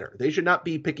somewhat better. They should not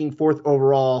be picking 4th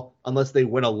overall unless they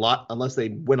win a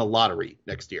lottery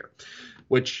next year,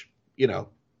 which,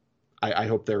 I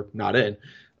hope they're not in,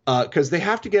 because they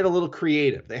have to get a little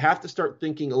creative. They have to start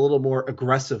thinking a little more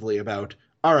aggressively about,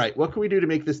 all right, what can we do to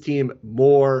make this team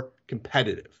more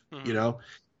competitive? Mm-hmm.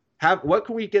 What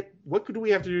could we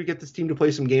have to do to get this team to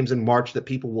play some games in March that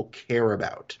people will care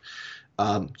about?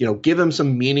 Give them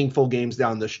some meaningful games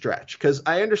down the stretch. Because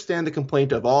I understand the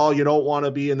complaint of, you don't want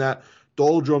to be in that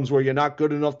doldrums where you're not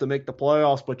good enough to make the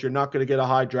playoffs, but you're not going to get a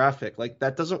high draft pick. Like,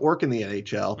 that doesn't work in the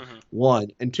NHL, mm-hmm. One.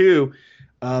 And two,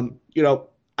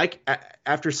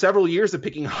 after several years of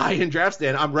picking high in drafts,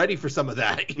 Dan, I'm ready for some of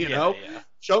that, know?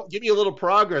 Yeah. Give me a little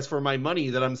progress for my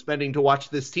money that I'm spending to watch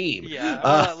this team. Yeah,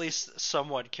 I'll at least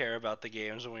somewhat care about the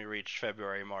games when we reach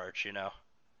February, March,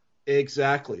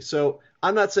 Exactly. So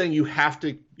I'm not saying you have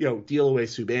to, deal away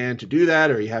Subban to do that,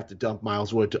 or you have to dump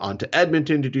Miles Wood onto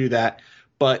Edmonton to do that.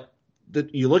 But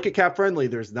you look at Cap Friendly,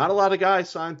 there's not a lot of guys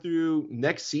signed through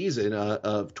next season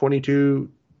of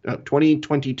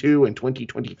 2022 and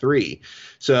 2023.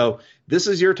 So this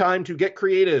is your time to get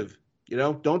creative.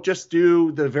 Don't just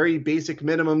do the very basic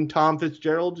minimum Tom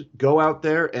Fitzgerald. Go out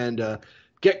there and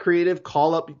get creative,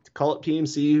 call up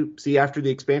teams, see after the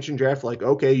expansion draft, like,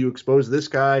 okay, you exposed this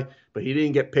guy, but he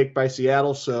didn't get picked by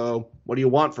Seattle, so what do you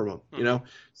want from him? Mm-hmm.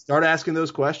 Start asking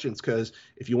those questions, because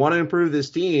if you want to improve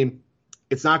this team,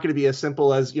 it's not going to be as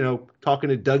simple as, talking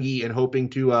to Dougie and hoping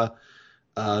to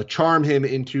charm him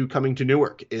into coming to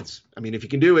Newark. If you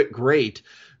can do it, great,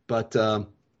 but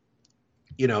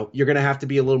you're going to have to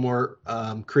be a little more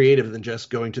creative than just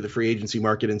going to the free agency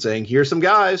market and saying, here's some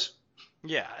guys.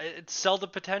 Yeah, it's sell the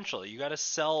potential. You got to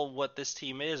sell what this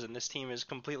team is, and this team is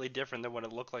completely different than what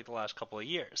it looked like the last couple of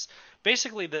years.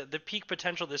 Basically, the peak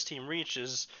potential this team reached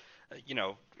is,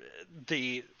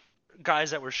 the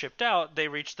guys that were shipped out, they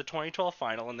reached the 2012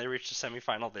 final and they reached the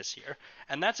semifinal this year.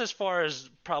 And that's as far as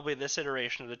probably this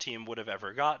iteration of the team would have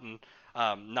ever gotten,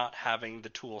 not having the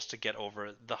tools to get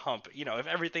over the hump. If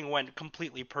everything went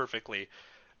completely perfectly,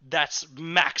 that's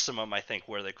maximum, I think,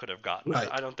 where they could have gotten. Right.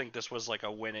 I don't think this was like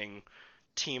a winning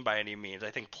team by any means.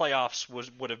 I think playoffs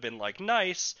would have been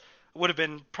nice, would have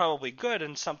been probably good,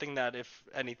 and something that if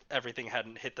everything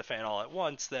hadn't hit the fan all at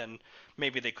once, then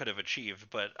maybe they could have achieved.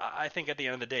 But I think at the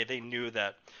end of the day, they knew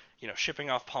that shipping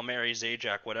off Palmieri,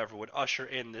 Zajac, whatever, would usher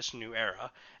in this new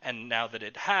era. And now that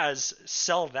it has,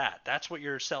 sell that. That's what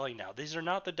you're selling now. These are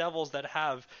not the Devils that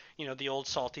have the old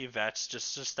salty vets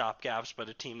just to stop gaps, but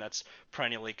a team that's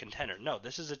perennially contender. No,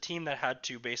 this is a team that had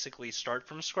to basically start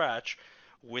from scratch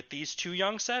with these two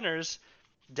young centers.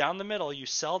 Down the middle, you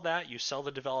sell that, you sell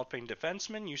the developing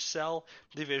defenseman, you sell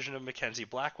the vision of Mackenzie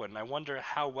Blackwood. And I wonder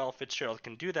how well Fitzgerald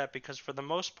can do that, because for the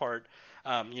most part,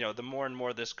 the more and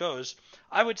more this goes,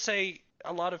 I would say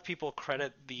a lot of people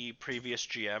credit the previous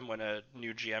GM when a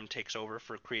new GM takes over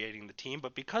for creating the team.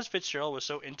 But because Fitzgerald was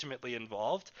so intimately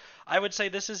involved, I would say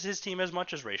this is his team as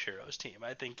much as Ray Shero's team.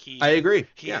 I think I agree.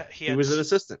 He was an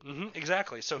assistant.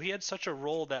 Exactly. So he had such a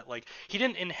role that he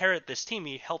didn't inherit this team.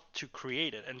 He helped to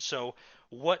create it. And so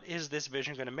what is this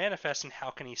vision going to manifest, and how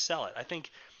can he sell it? I think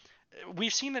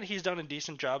we've seen that he's done a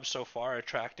decent job so far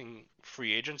attracting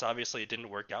free agents. Obviously, it didn't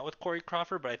work out with Corey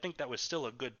Crawford, but I think that was still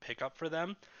a good pickup for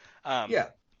them.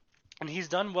 And he's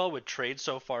done well with trades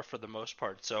so far for the most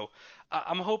part. So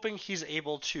I'm hoping he's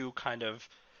able to kind of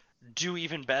do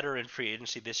even better in free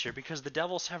agency this year, because the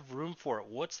Devils have room for it.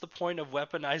 What's the point of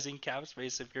weaponizing cap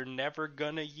space if you're never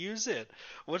going to use it?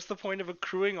 What's the point of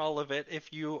accruing all of it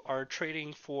if you are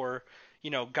trading for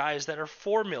guys that are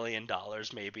 $4 million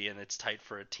maybe, and it's tight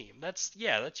for a team? That's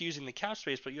using the cap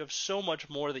space, but you have so much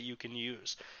more that you can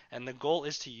use. And the goal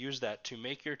is to use that to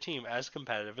make your team as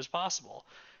competitive as possible.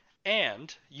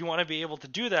 And you want to be able to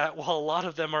do that while a lot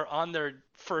of them are on their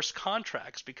first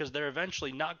contracts, because they're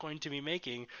eventually not going to be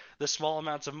making the small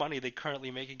amounts of money they currently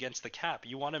make against the cap.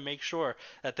 You want to make sure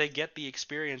that they get the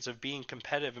experience of being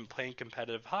competitive and playing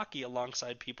competitive hockey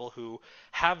alongside people who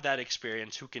have that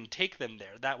experience, who can take them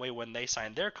there. That way, when they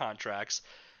sign their contracts,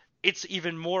 it's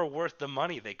even more worth the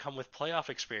money. They come with playoff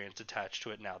experience attached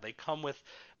to it now. They come with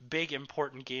big,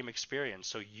 important game experience.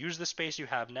 So use the space you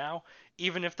have now,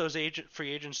 even if those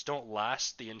free agents don't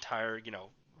last the entire,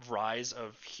 rise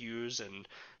of Hughes and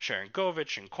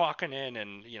Sharangovich and Kuokkanen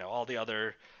and, all the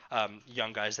other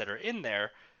young guys that are in there.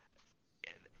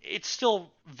 It's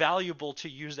still valuable to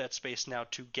use that space now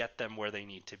to get them where they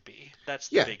need to be. That's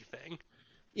the big thing.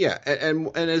 Yeah, and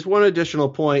as one additional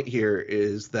point here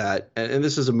is that, and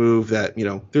this is a move that,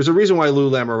 there's a reason why Lou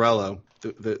Lamoriello,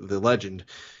 the legend,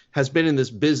 has been in this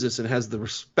business and has the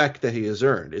respect that he has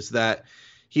earned, is that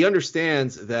he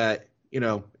understands that,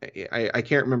 I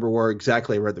can't remember where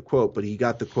exactly I read the quote, but he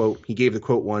gave the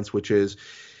quote once, which is,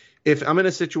 if I'm in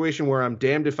a situation where I'm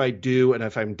damned if I do and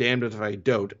if I'm damned if I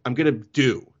don't, I'm going to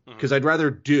do, because I'd rather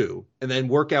do and then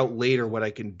work out later what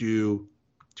I can do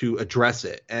to address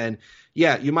it. And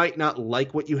yeah, you might not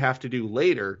like what you have to do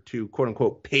later to quote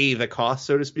unquote pay the cost,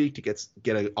 so to speak, to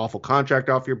get an awful contract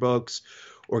off your books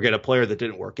or get a player that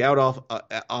didn't work out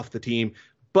off the team.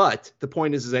 But the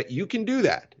point is that you can do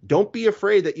that. Don't be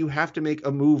afraid that you have to make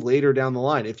a move later down the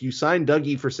line. If you sign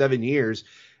Dougie for 7 years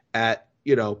at,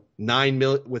 with a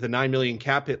 $9 million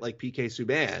cap hit like PK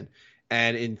Subban,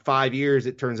 and in 5 years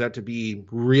it turns out to be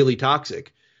really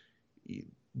toxic,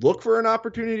 look for an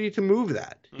opportunity to move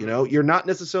that. You're not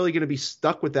necessarily going to be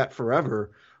stuck with that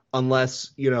forever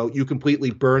unless, you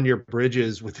completely burn your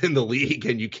bridges within the league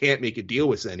and you can't make a deal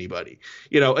with anybody.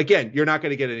 Again, you're not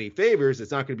going to get any favors.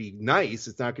 It's not going to be nice.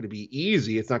 It's not going to be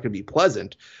easy. It's not going to be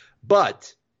pleasant,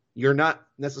 but you're not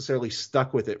necessarily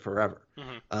stuck with it forever.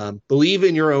 Believe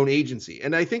in your own agency.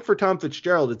 And I think for Tom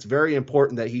Fitzgerald, it's very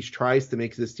important that he tries to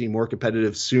make this team more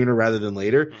competitive sooner rather than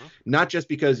later. Not just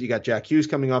because you got Jack Hughes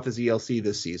coming off his ELC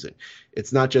this season.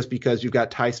 It's not just because you've got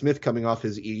Ty Smith coming off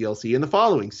his ELC in the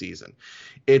following season.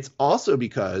 It's also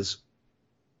because,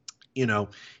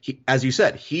 as you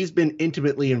said, he's been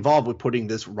intimately involved with putting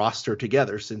this roster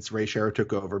together since Ray Shero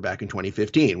took over back in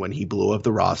 2015 when he blew up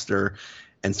the roster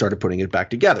and started putting it back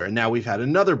together. And now we've had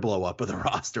another blow up of the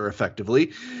roster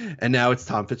effectively. And now it's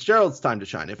Tom Fitzgerald's time to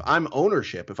shine. If I'm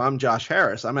ownership, if I'm Josh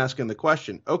Harris, I'm asking the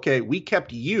question, okay, we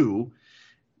kept you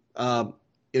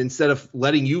instead of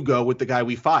letting you go with the guy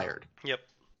we fired. Yep.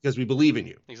 Because we believe in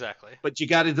you. Exactly. But you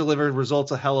got to deliver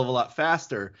results a hell of a lot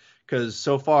faster, because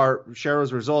so far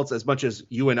Chero's results, as much as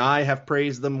you and I have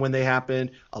praised them when they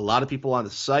happened, a lot of people on the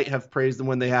site have praised them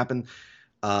when they happened.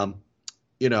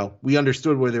 We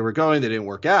understood where they were going. They didn't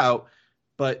work out,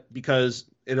 but because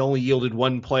it only yielded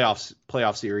one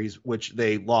playoff series, which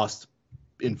they lost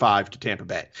in 5 to Tampa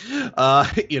Bay.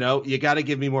 You got to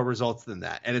give me more results than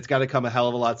that. And it's got to come a hell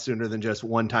of a lot sooner than just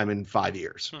one time in 5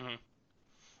 years. Mm-hmm.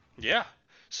 Yeah.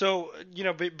 So,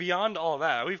 beyond all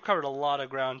that, we've covered a lot of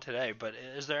ground today, but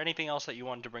is there anything else that you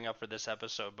wanted to bring up for this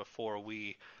episode before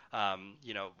we, kind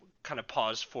of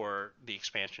pause for the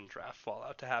expansion draft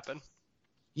fallout to happen?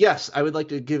 Yes, I would like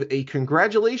to give a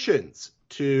congratulations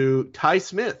to Ty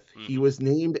Smith. Mm-hmm. He was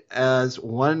named as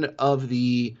one of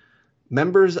the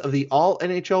members of the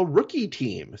All-NHL rookie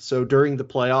team. So during the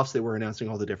playoffs, they were announcing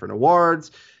all the different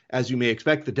awards. As you may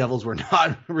expect, the Devils were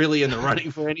not really in the running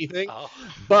for anything.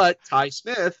 But Ty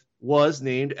Smith was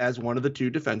named as one of the 2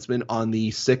 defensemen on the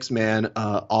 6-man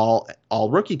all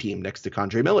rookie team next to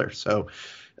K'Andre Miller. So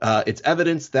it's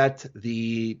evidence that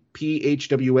the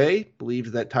PHWA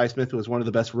believes that Ty Smith was one of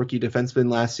the best rookie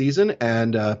defensemen last season,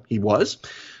 and he was.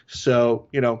 So,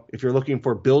 if you're looking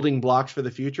for building blocks for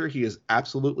the future, he is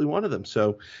absolutely one of them.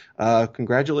 So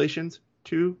congratulations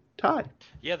to Ty.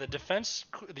 Yeah, the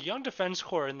young defense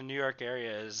core in the New York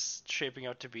area is shaping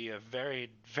out to be a very,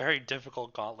 very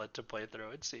difficult gauntlet to play through,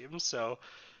 it seems. So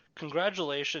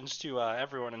congratulations to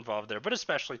everyone involved there, but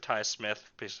especially Ty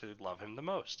Smith. Basically love him the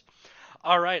most.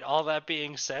 All right, all that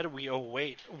being said, we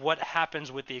await what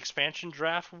happens with the expansion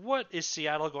draft. What is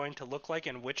Seattle going to look like,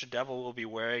 and which Devil will be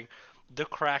wearing the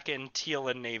Kraken teal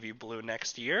and navy blue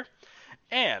next year?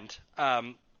 And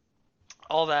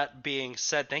all that being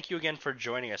said, thank you again for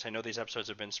joining us. I know these episodes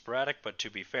have been sporadic, but to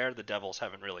be fair, the Devils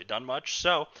haven't really done much.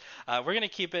 So we're going to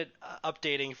keep it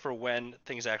updating for when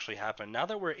things actually happen. Now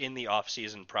that we're in the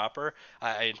off-season proper,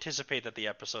 I anticipate that the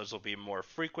episodes will be more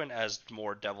frequent as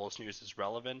more Devils news is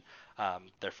relevant.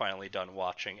 They're finally done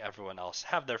watching everyone else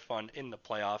have their fun in the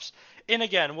playoffs. And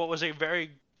again, what was a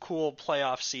very cool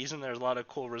playoff season. There's a lot of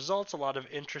cool results, a lot of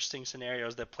interesting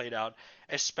scenarios that played out,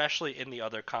 especially in the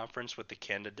other conference with the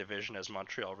Canada division as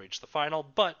Montreal reached the final.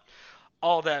 But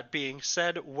all that being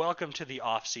said, welcome to the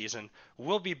off season.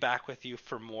 We'll be back with you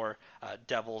for more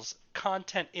Devils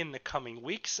content in the coming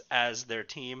weeks as their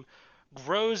team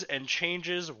grows and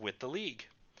changes with the league.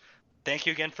 Thank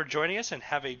you again for joining us, and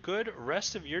have a good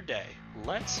rest of your day.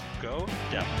 Let's go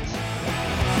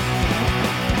Devils.